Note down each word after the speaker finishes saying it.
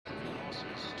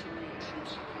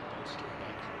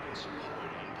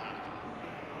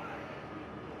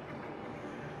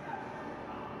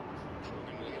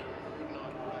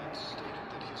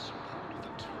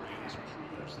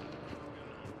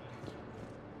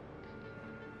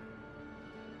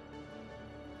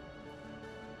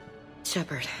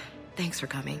Shepard, thanks for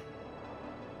coming.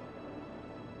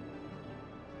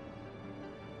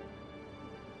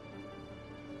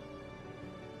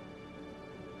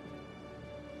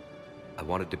 I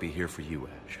wanted to be here for you,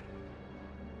 Ash.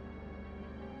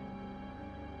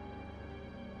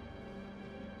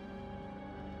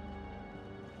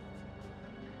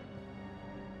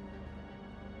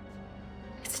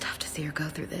 It's tough to see her go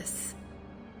through this.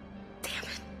 Damn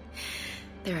it.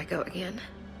 There I go again.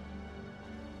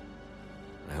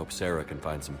 I hope Sarah can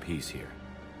find some peace here.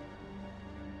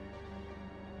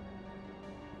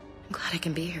 I'm glad I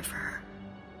can be here for her.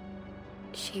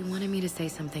 She wanted me to say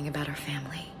something about her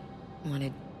family.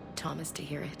 Wanted Thomas to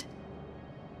hear it.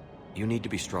 You need to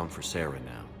be strong for Sarah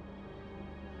now.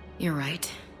 You're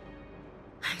right.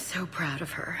 I'm so proud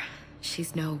of her.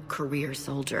 She's no career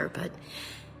soldier, but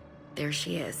there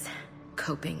she is,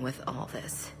 coping with all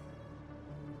this.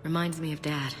 Reminds me of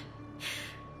Dad.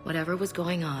 Whatever was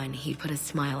going on, he'd put a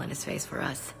smile on his face for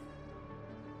us.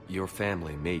 Your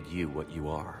family made you what you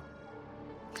are.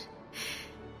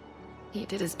 He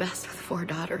did his best with 4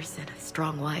 daughters and a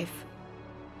strong wife.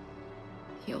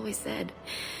 He always said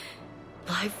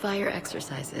live fire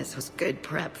exercises was good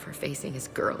prep for facing his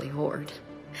girly horde.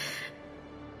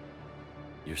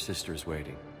 Your sister's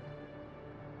waiting.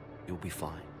 You'll be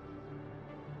fine.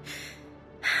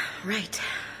 Right.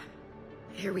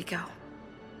 Here we go.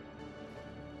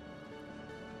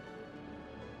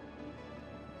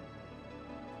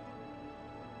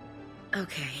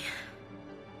 Okay.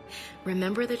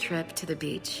 Remember the trip to the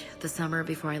beach the summer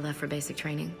before I left for basic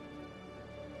training?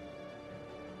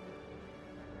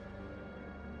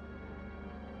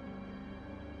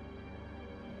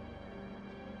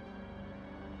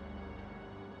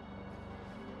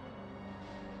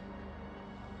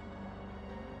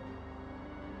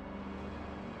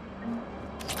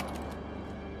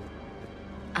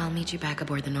 I'll meet you back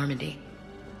aboard the Normandy.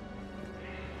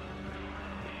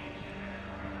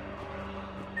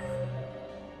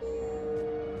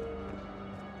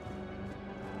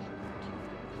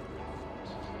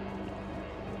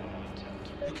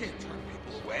 You can't turn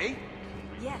people away.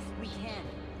 Yes, we can.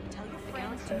 Tell your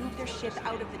friends to move their ship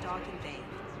out of the docking bay.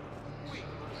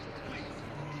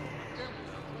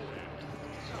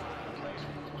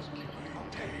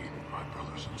 My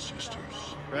brothers and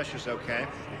sisters. Pressure's okay.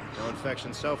 No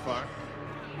infection so far.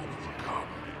 Overcome.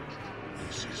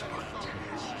 This is my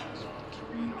test.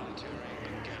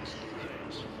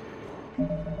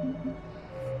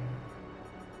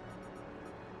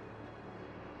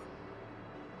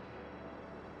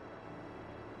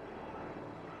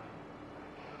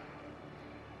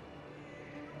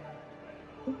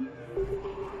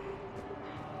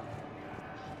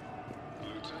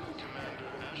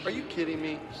 Are you kidding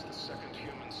me?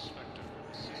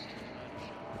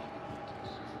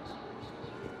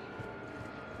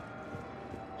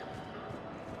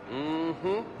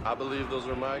 I believe those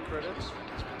are my credits.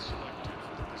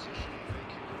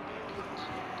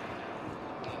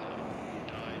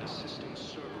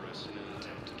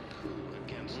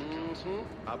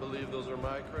 I believe those are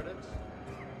my credits.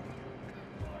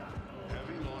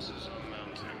 Heavy losses are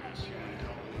mounting as human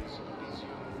colonies of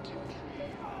Elysium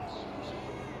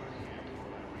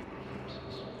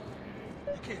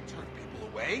You can't turn people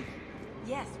away.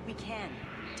 Yes, we can.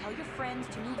 Tell your friends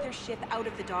to move their ship out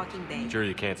of the docking bay. Sure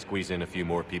you can't squeeze in a few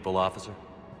more people, officer?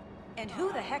 And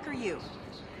who the heck are you?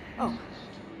 Oh,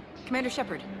 Commander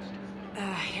Shepard.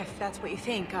 If that's what you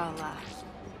think,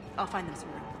 I'll find them some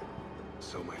room.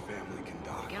 So my family can The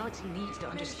dock. galaxy needs to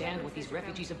understand what these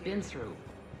refugees have been through.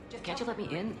 Can't you let me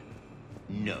in?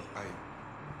 No.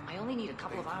 I only need a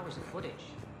couple of hours of footage.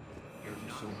 You're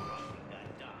so much.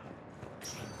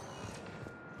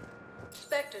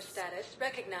 Spectre status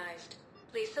recognized.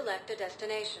 Please select a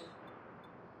destination.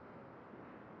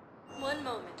 One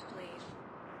moment, please.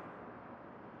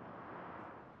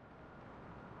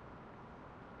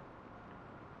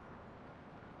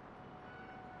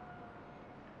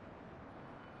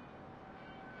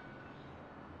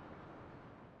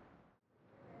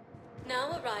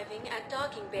 Now arriving at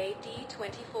docking bay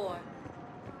D-24.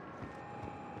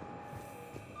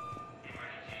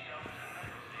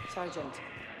 Sergeant,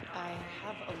 I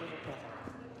have a little brother.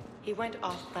 He went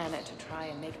off-planet to try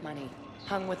and make money.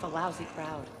 Hung with a lousy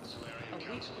crowd. A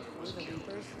week before the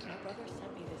Reapers, my brother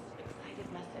sent me this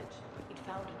excited message. He'd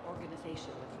found an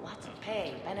organization with lots of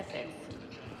pay, benefits.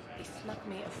 He snuck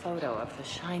me a photo of the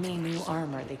shiny new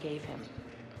armor they gave him.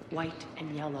 White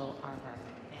and yellow armor.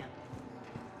 Man.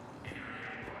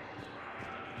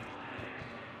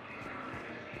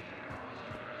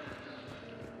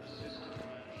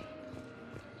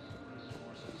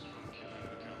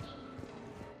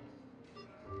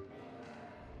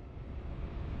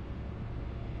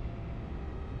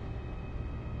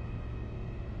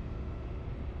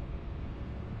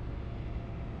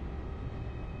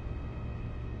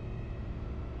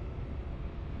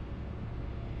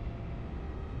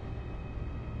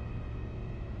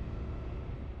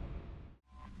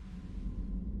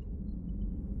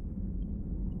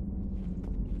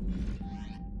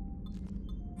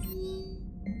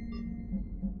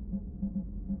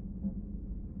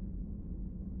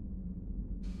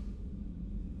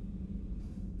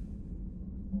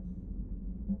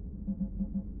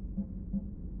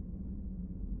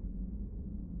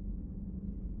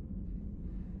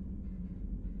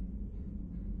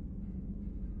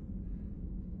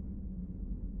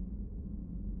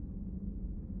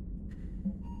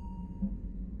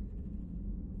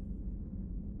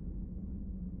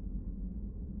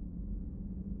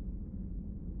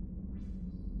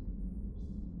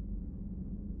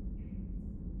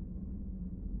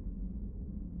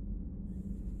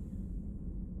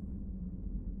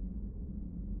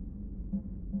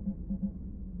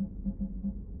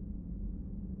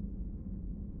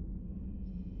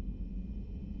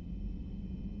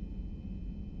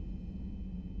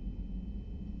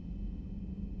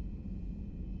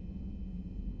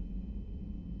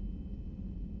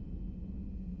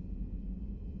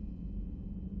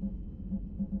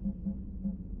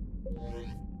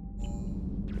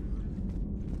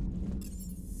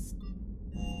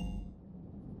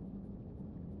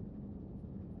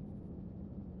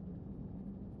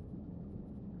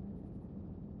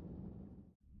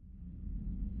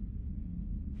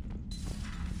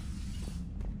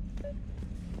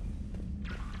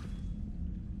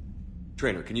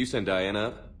 Trainer, can you send Diana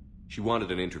up? She wanted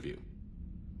an interview.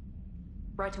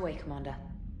 Right away, Commander.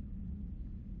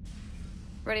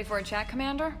 Ready for a chat,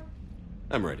 Commander?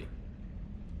 I'm ready.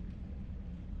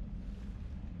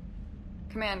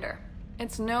 Commander,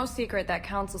 it's no secret that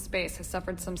Council Space has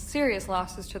suffered some serious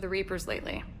losses to the Reapers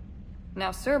lately.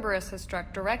 Now Cerberus has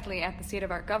struck directly at the seat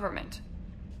of our government.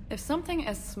 If something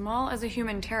as small as a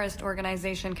human terrorist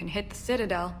organization can hit the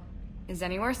Citadel, is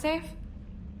anywhere safe?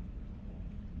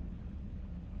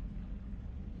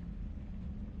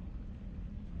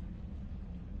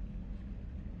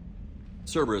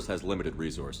 Cerberus has limited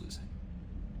resources.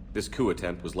 This coup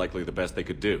attempt was likely the best they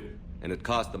could do, and it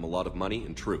cost them a lot of money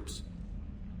and troops.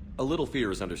 A little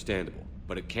fear is understandable,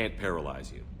 but it can't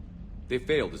paralyze you. They've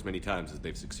failed as many times as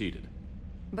they've succeeded.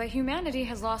 But humanity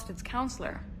has lost its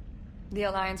counselor. The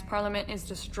Alliance Parliament is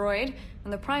destroyed,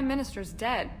 and the Prime Minister's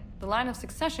dead. The line of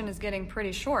succession is getting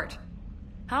pretty short.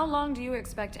 How long do you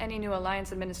expect any new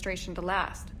Alliance administration to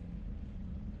last?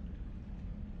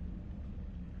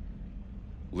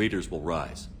 Leaders will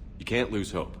rise. You can't lose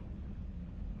hope.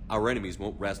 Our enemies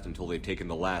won't rest until they've taken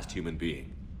the last human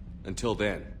being. Until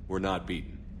then, we're not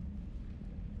beaten.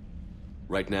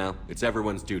 Right now, it's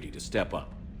everyone's duty to step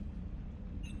up.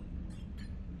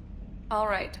 All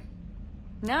right.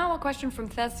 Now a question from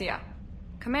Thessia.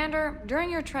 Commander, during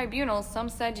your tribunal, some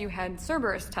said you had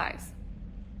Cerberus ties.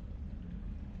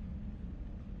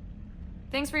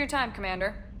 Thanks for your time,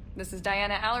 Commander. This is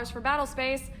Diana Allers for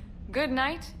Battlespace. Good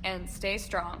night, and stay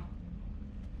strong.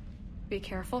 Be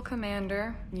careful,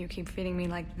 Commander. You keep feeding me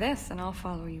like this, and I'll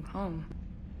follow you home.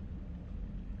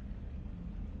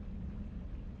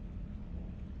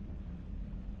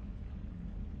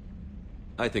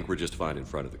 I think we're just fine in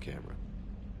front of the camera.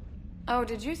 Oh,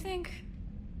 did you think?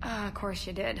 Of course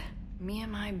you did. Me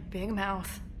and my big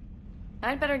mouth.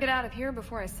 I'd better get out of here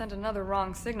before I send another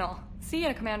wrong signal. See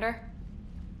ya, Commander.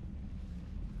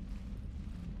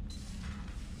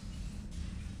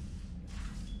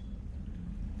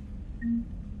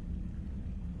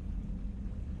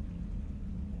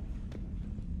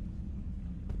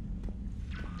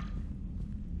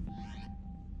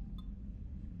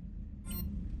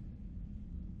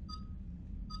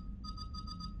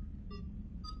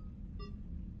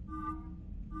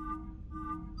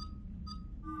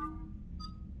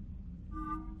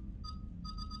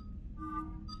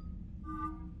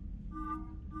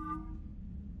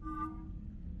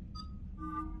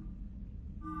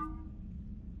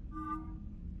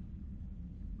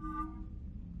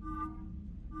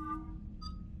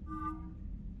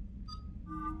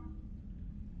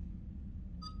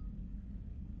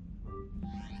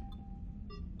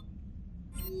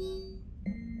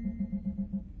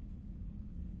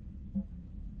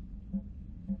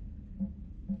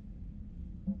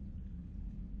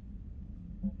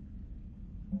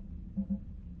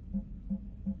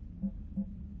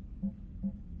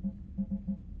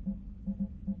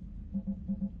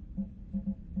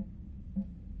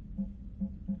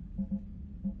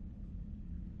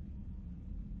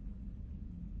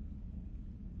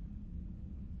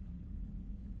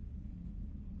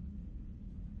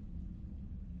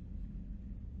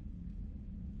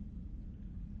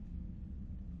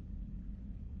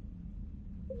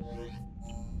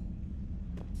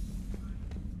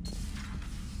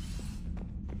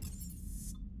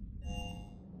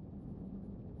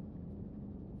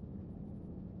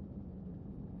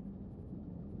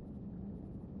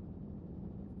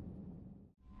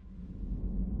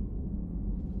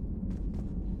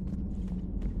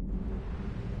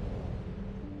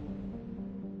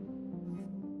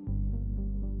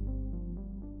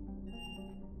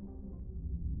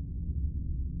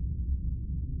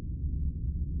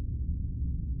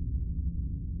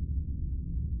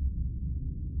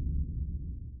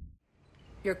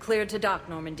 You're cleared to dock,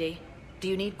 Normandy. Do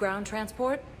you need ground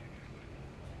transport?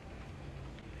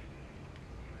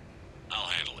 I'll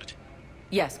handle it.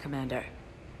 Yes, Commander.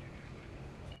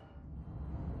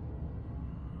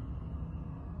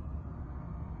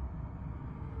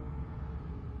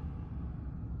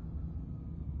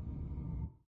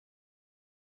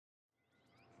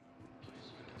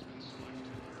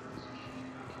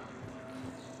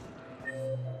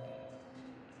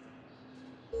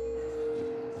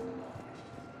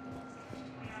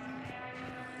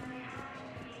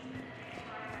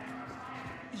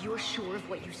 You're sure of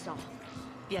what you saw?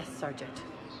 Yes, Sergeant.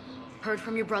 Heard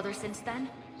from your brother since then?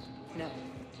 No,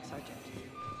 Sergeant.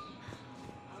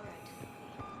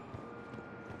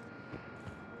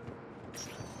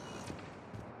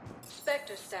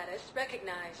 Spectre status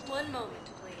recognized. One moment,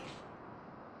 please.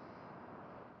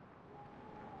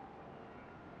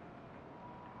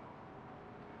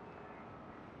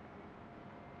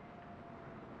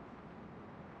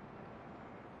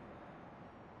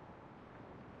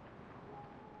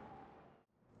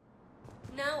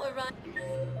 now arrived.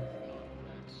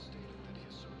 Stated that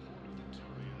his support of the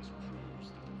Turians proves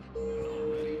that the Crewmen are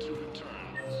ready to return,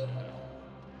 Citadel.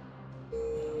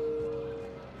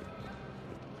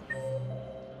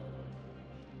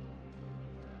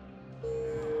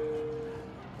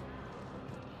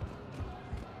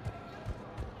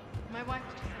 My wife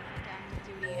just sent me to active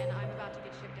duty, and I'm about to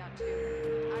get shipped out too.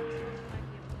 I was told you might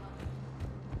be able to help.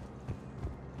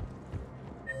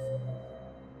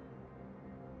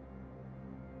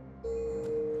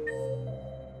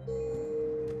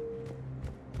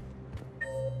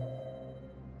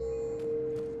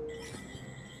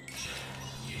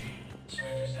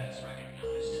 Inspector status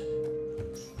recognized.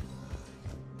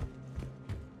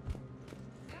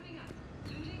 Coming up,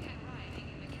 looting and rioting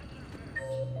in the capital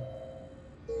Verge.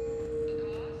 The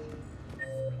cause?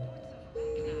 Reports of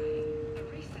Rachni, a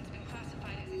race that's been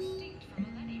classified as extinct for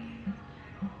millennia.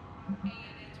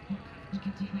 ANN's war coverage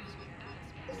continues with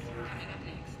Battlespace coming up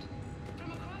next. From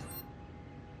across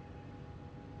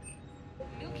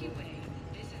Milky Way,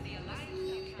 this is the Alliance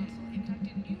Cell Council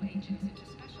inducted new agents into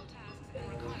special tasks and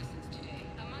reconnaissance today.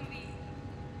 Among the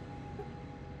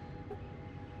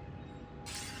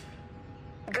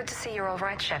Good to see you're all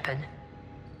right, Shepard.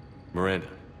 Miranda,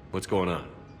 what's going on?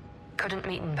 Couldn't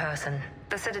meet in person.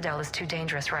 The Citadel is too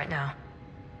dangerous right now.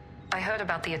 I heard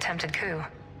about the attempted coup.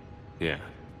 Yeah.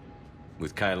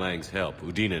 With Kai Lang's help,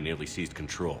 Udina nearly seized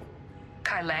control.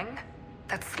 Kai Lang?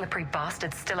 That slippery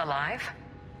bastard's still alive?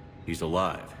 He's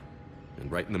alive, and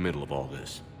right in the middle of all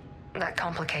this. That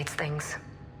complicates things.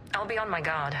 I'll be on my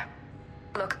guard.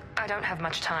 Look, I don't have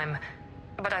much time,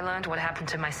 but I learned what happened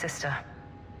to my sister.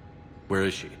 Where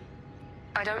is she?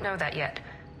 I don't know that yet,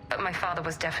 but my father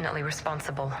was definitely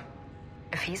responsible.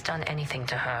 If he's done anything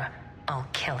to her, I'll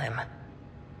kill him.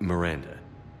 Miranda.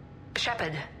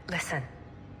 Shepard, listen.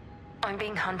 I'm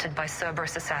being hunted by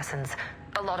Cerberus assassins.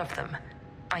 A lot of them.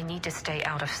 I need to stay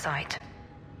out of sight.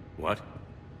 What?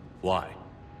 Why?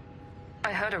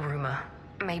 I heard a rumor,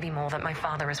 maybe more, that my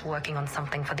father is working on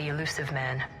something for the Elusive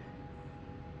Man.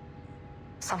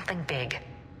 Something big.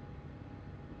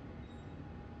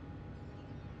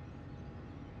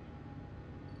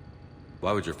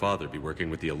 Why would your father be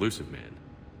working with the Elusive Man?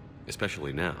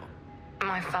 Especially now.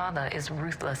 My father is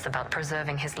ruthless about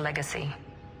preserving his legacy.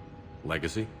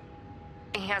 Legacy?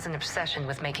 He has an obsession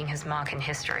with making his mark in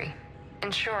history,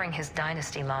 ensuring his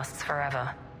dynasty lasts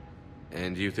forever.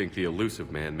 And you think the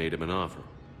Elusive Man made him an offer?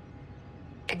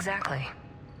 Exactly.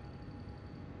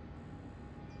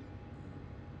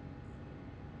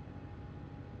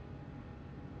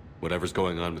 Whatever's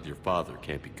going on with your father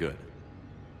can't be good.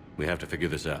 We have to figure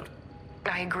this out.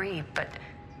 I agree, but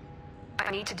I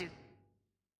need to do...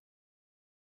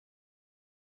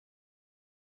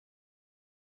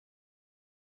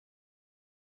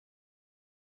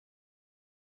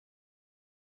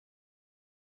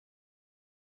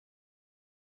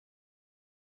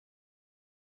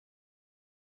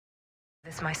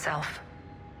 this myself.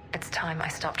 It's time I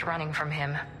stopped running from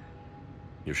him.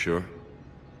 You're sure?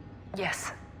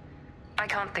 Yes. I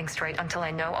can't think straight until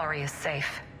I know Ori is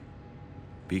safe.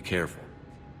 Be careful.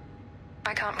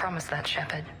 I can't promise that,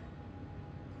 Shepard.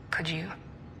 Could you?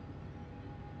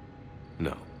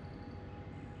 No.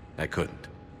 I couldn't.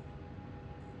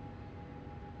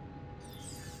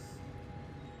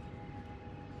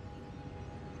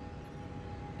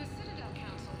 The Citadel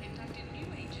Council inducted new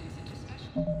agents into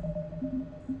special...